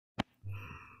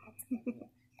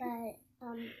But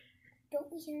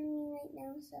don't hear me right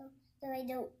now, so I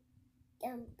don't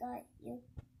got you.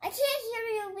 I can't hear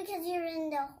you because you're in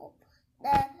the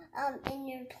in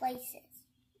your places.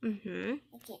 Mm-hmm.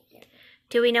 I can't hear you.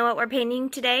 Do we know what we're painting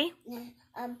today?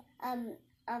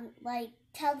 Like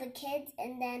tell the kids,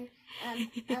 and then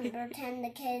pretend the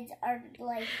kids are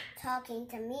like talking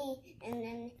to me, and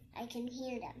then I can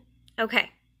hear them.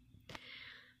 Okay.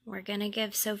 We're gonna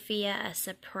give Sophia a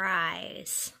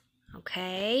surprise.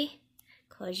 Okay?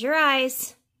 Close your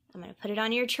eyes. I'm gonna put it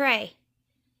on your tray.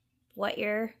 What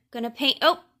you're gonna paint.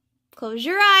 Oh! Close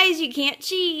your eyes. You can't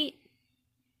cheat.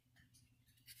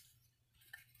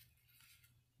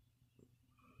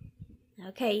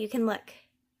 Okay, you can look.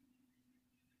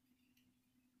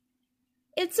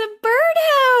 It's a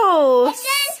birdhouse! And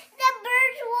then the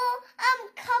birds will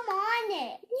come on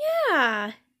it.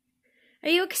 Yeah. Are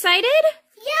you excited?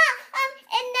 Yeah,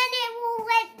 and then it will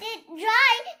let it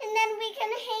dry, and then we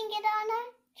can hang it on a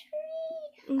tree.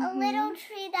 A little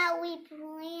tree that we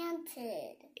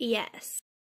planted. Yes.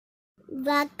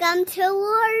 Welcome to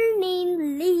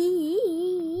Learning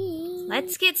League.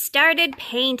 Let's get started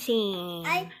painting.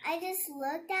 I just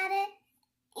looked at it,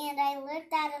 and I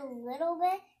looked at it a little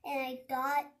bit, and I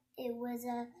thought it was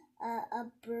a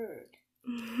bird.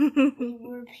 We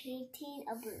were painting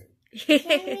a bird.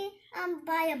 Can we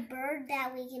buy a bird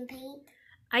that we can paint?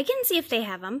 I can see if they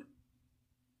have them.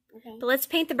 Okay. But let's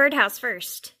paint the birdhouse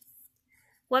first.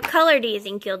 What color do you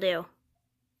think you'll do?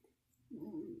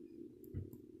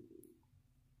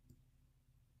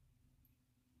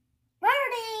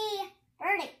 Birdie!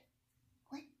 Birdie!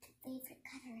 What favorite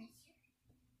color is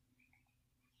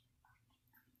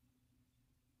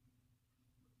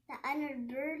yours? The other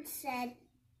bird said,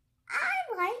 I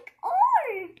like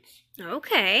orange.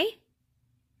 Okay.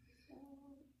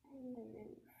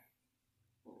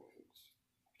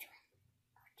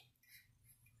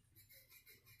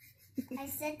 I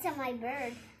said to my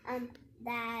bird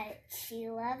that she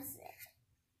loves it.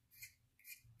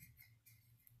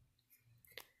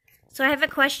 So I have a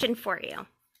question for you.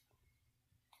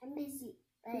 I'm busy,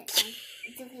 but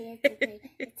it's okay, it's okay,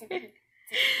 it's okay.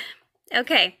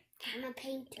 Okay. I'm a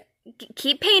painter.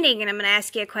 Keep painting and I'm going to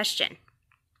ask you a question.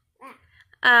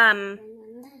 Yeah.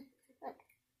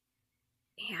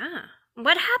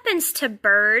 What happens to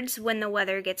birds when the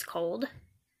weather gets cold?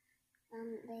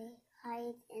 They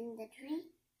hide in the tree.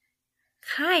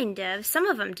 Kind of. Some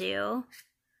of them do.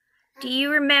 Do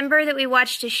you remember that we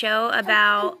watched a show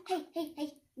about...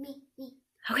 Hey, me.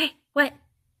 Okay, what?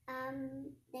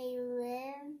 They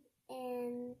live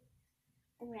in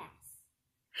the grass.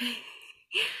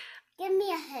 Give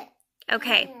me a hint.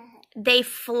 Okay. They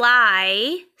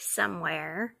fly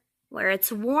somewhere where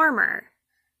it's warmer.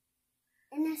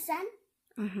 In the sun?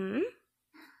 Mm-hmm.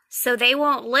 So they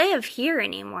won't live here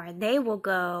anymore. They will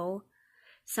go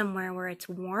somewhere where it's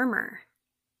warmer.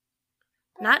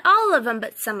 Not all of them,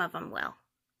 but some of them will.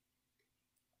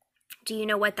 Do you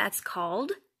know what that's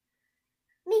called?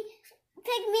 Me.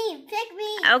 Pick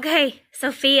me. Okay,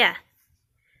 Sophia.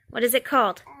 What is it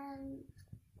called?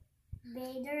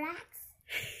 Vaderax.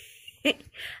 I'm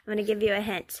going to give you a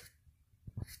hint.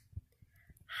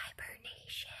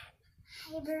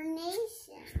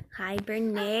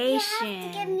 Hibernation. You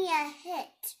have to give me a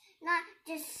hint, not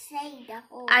just say the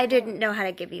whole I didn't know how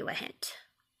to give you a hint.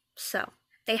 So,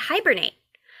 they hibernate.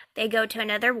 They go to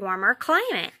another warmer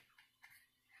climate.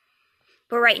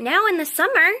 But right now in the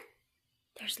summer,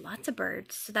 there's lots of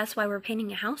birds, so that's why we're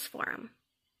painting a house for them.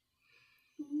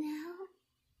 No.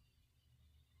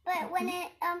 But when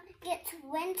it gets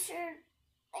winter,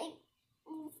 they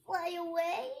fly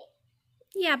away.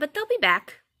 Yeah, but they'll be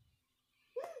back.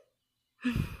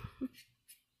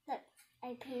 Look,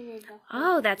 I painted the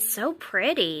whole Oh, that's so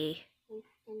pretty.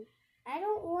 And I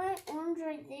don't want orange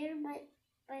right there, but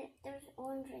there's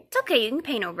orange right there. It's okay, you can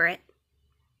paint over it.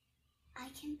 I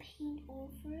can paint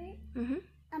over it? Mm-hmm.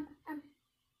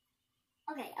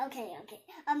 Okay.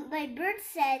 My bird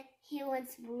said he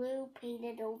wants blue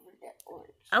painted over the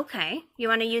orange. Okay. You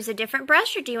want to use a different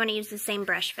brush, or do you want to use the same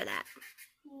brush for that?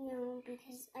 No,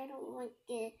 because I don't want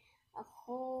it a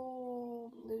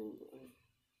whole blue.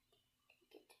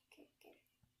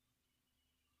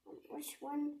 Which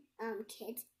one?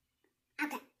 Kids.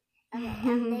 Okay.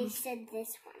 They said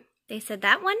this one. They said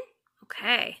that one?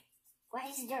 Okay. Why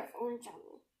is there orange on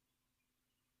me?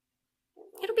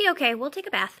 It'll be okay. We'll take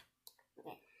a bath.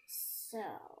 Okay. So,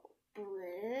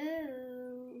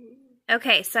 blue.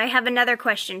 Okay, so I have another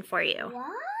question for you.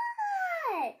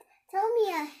 What? Tell me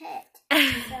a hit.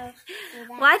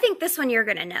 Well, I think this one you're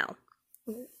going to know.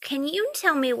 Can you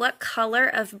tell me what color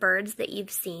of birds that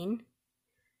you've seen?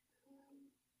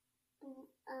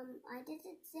 I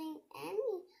didn't see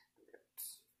any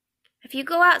birds. If you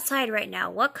go outside right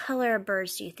now, what color of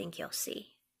birds do you think you'll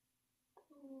see?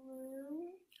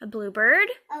 Blue. A bluebird?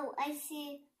 Oh, I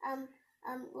see.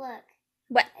 Look.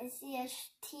 What? I see a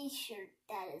T-shirt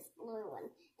that is blue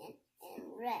and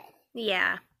red.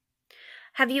 Yeah.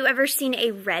 Have you ever seen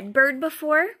a red bird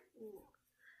before?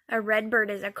 No. A red bird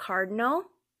is a cardinal.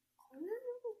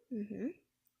 No.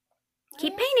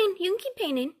 Keep painting. You can keep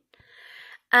painting.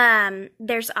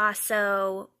 There's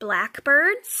also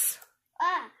blackbirds,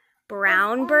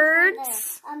 brown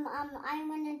birds. I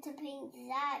wanted to paint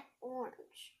that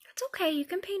orange. That's okay. You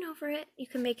can paint over it. You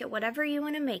can make it whatever you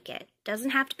want to make it. Doesn't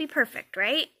have to be perfect,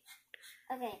 right?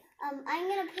 Okay. I'm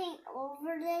gonna paint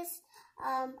over this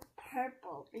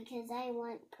purple because I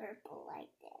want purple like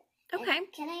that. Okay.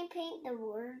 And can I paint the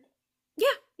word?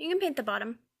 Yeah, you can paint the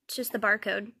bottom. It's just the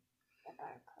barcode. The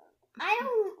barcode. I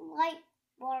don't like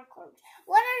barcodes.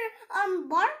 What are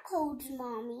barcodes,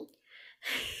 Mommy?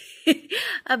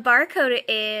 A barcode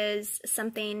is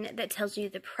something that tells you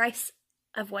the price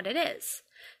of what it is.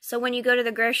 So when you go to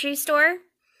the grocery store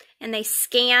and they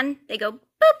scan, they go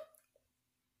boop,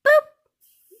 boop.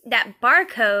 That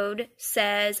barcode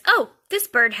says, oh, this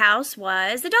birdhouse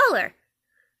was $1.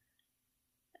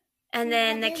 And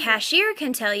then the cashier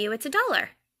can tell you it's $1.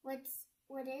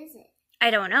 What is it?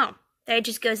 I don't know. That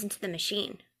just goes into the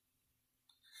machine.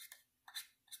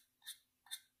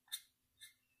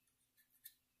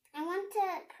 I want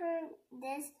to print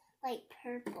this like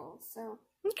purple, so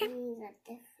Okay. I use a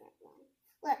different one.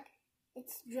 Look,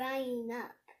 it's drying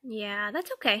up. Yeah,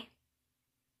 that's okay.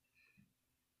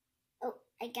 Oh,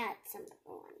 I got some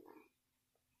on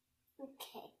that.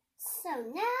 Okay, so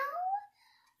now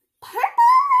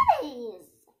purple eyes.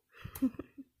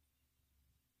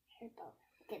 Purple.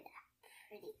 Look at that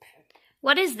pretty purple.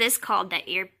 What is this called that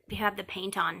you have the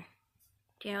paint on?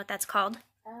 Do you know what that's called?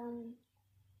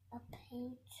 A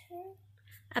painter.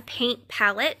 A paint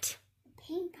palette. A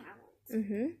paint palette.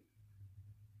 Mm-hmm.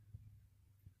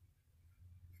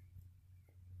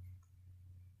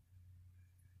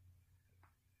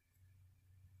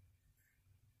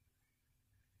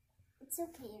 It's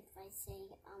okay if I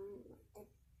say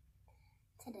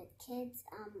to the kids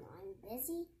I'm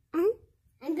busy. Mm-hmm.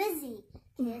 I'm busy,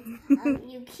 kids.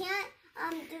 You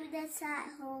can't do this at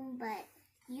home, but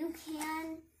you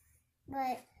can.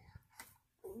 But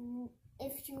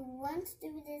if you want to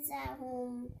do this at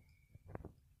home,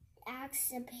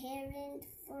 ask a parent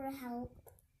for help.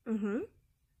 Mm-hmm.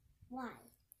 Why?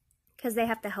 Because they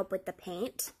have to help with the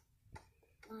paint.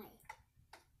 Why?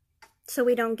 So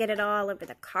we don't get it all over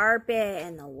the carpet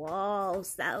and the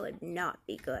walls. That would not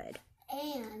be good.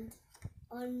 And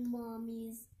on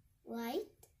Mommy's light.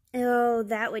 Oh,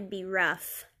 that would be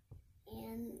rough.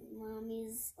 And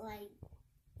Mommy's like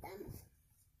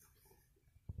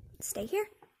Stay here.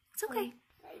 It's okay.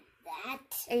 Like that.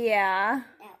 Yeah.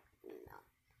 No.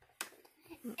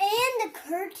 And the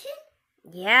curtain.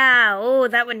 Yeah. Oh,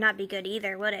 that would not be good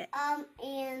either, would it?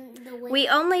 And the window. We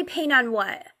only paint on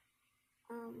what?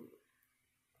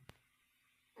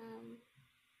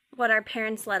 What our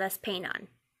parents let us paint on,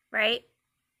 right?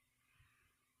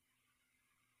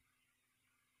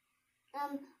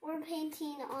 We're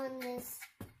painting on this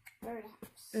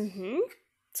birdhouse. Mm-hmm.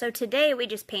 So today we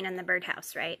just paint on the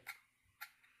birdhouse, right?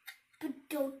 But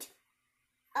don't.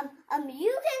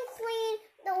 You can clean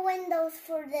the windows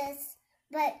for this,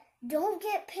 but don't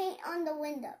get paint on the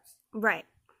windows. Right.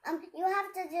 You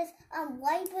have to just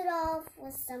wipe it off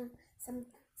with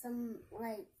some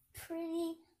like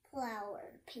pretty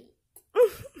flower paint.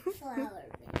 Flower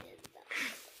paint.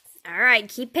 All right,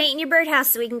 keep painting your birdhouse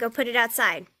so we can go put it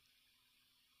outside.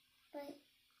 But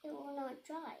it will not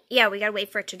dry. Yeah, we gotta wait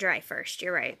for it to dry first.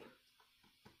 You're right.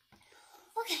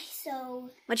 Okay, so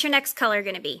What's your next color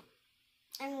gonna be?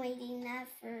 I'm waiting that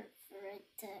for it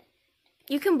to.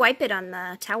 You can wipe it on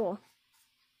the towel.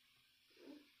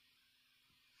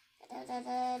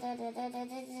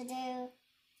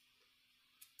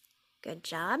 Good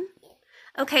job.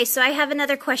 Okay, so I have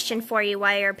another question for you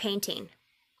while you're painting.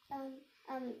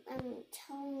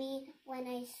 Tell me when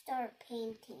I start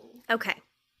painting. Okay.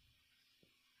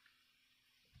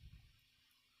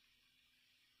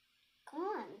 Come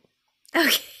on.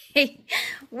 Okay.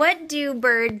 What do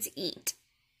birds eat?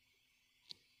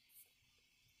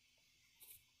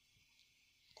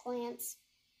 Plants.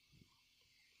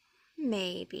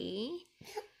 Maybe.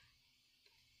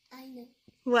 I know.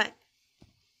 What?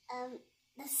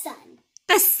 The sun.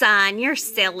 The sun. You're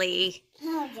silly.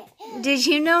 Okay. Did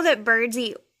you know that birds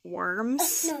eat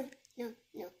worms? No.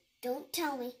 Don't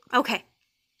tell me. Okay.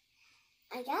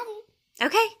 I got it.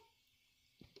 Okay.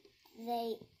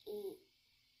 They eat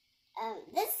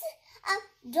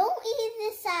Don't eat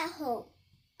this at home.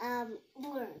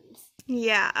 Worms.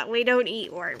 Yeah, we don't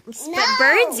eat worms, No. but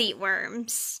birds eat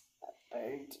worms.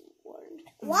 Birds eat worms.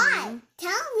 Why?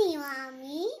 Tell me,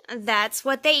 Mommy. That's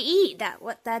what they eat.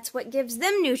 That's what gives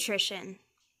them nutrition.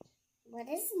 What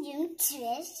is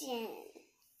nutrition?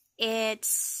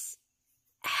 It's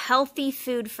healthy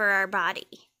food for our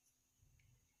body.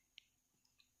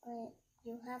 But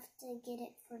you have to get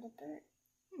it for the bird.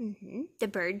 The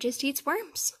bird just eats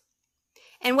worms.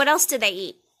 And what else do they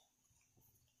eat?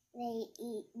 They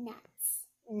eat nuts.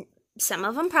 Some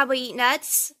of them probably eat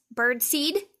nuts. Bird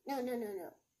seed? No.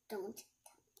 Don't.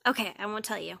 Okay, I won't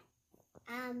tell you.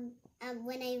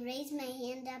 When I raise my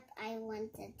hand up, I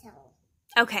want to tell.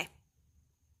 Okay.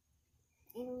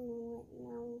 I don't know what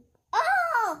now.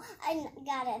 Oh! I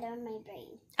got it on my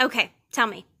brain. Okay, tell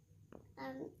me.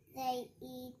 They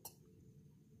eat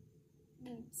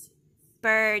birds.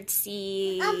 Bird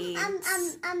seeds.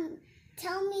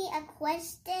 Tell me a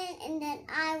question and then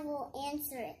I will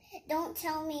answer it. Don't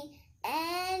tell me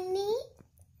any.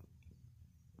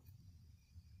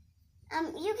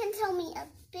 You can tell me a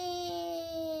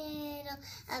bit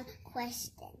of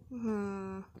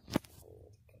question.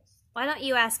 Why don't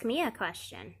you ask me a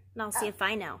question? And I'll see if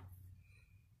I know.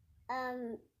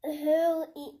 Who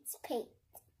eats paint?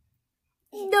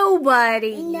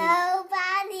 Nobody.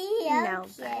 Nobody?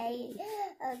 Nobody.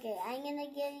 Okay, I'm going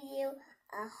to give you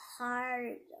a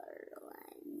harder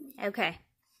one. Okay.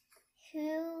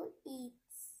 Who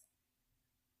eats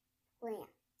plants?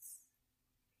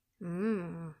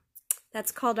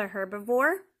 That's called a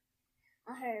herbivore.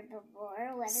 A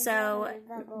herbivore? What is so a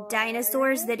herbivore?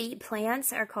 Dinosaurs that eat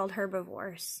plants are called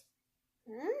herbivores.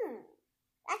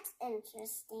 That's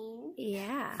interesting.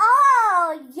 Yeah.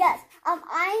 Oh, yes.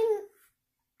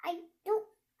 I don't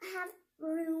have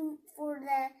room for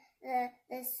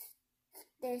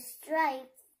the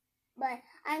stripes, but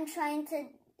I'm trying to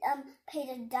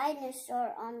paint a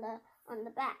dinosaur on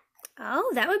the back.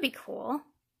 Oh, that would be cool.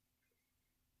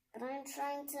 But I'm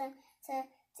trying to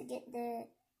get the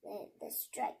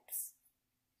stripes.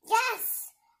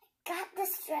 Yes! I got the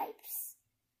stripes.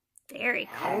 Very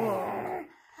cool.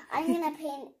 I'm gonna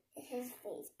paint his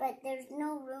face, but there's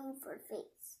no room for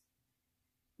face.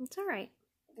 It's all right.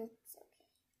 It's okay.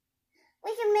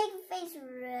 We can make a face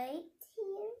right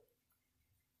here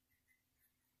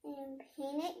and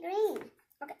paint it green.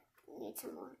 Okay, we need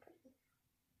some more green.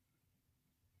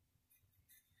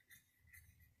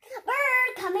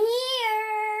 Bird, come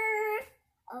here!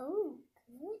 Oh,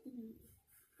 goody.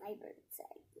 My bird's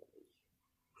eye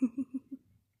goody.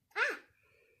 Ah!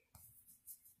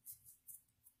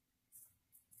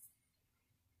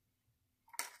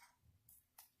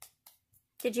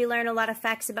 Did you learn a lot of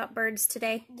facts about birds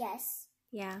today? Yes.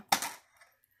 Yeah.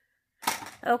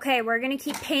 Okay, we're going to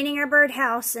keep painting our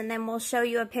birdhouse, and then we'll show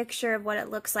you a picture of what it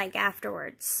looks like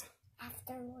afterwards.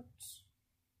 Afterwards.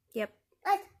 Yep.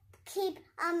 Let's keep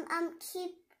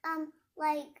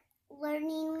like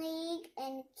learning league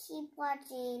and keep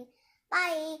watching.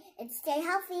 Bye, and stay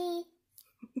healthy.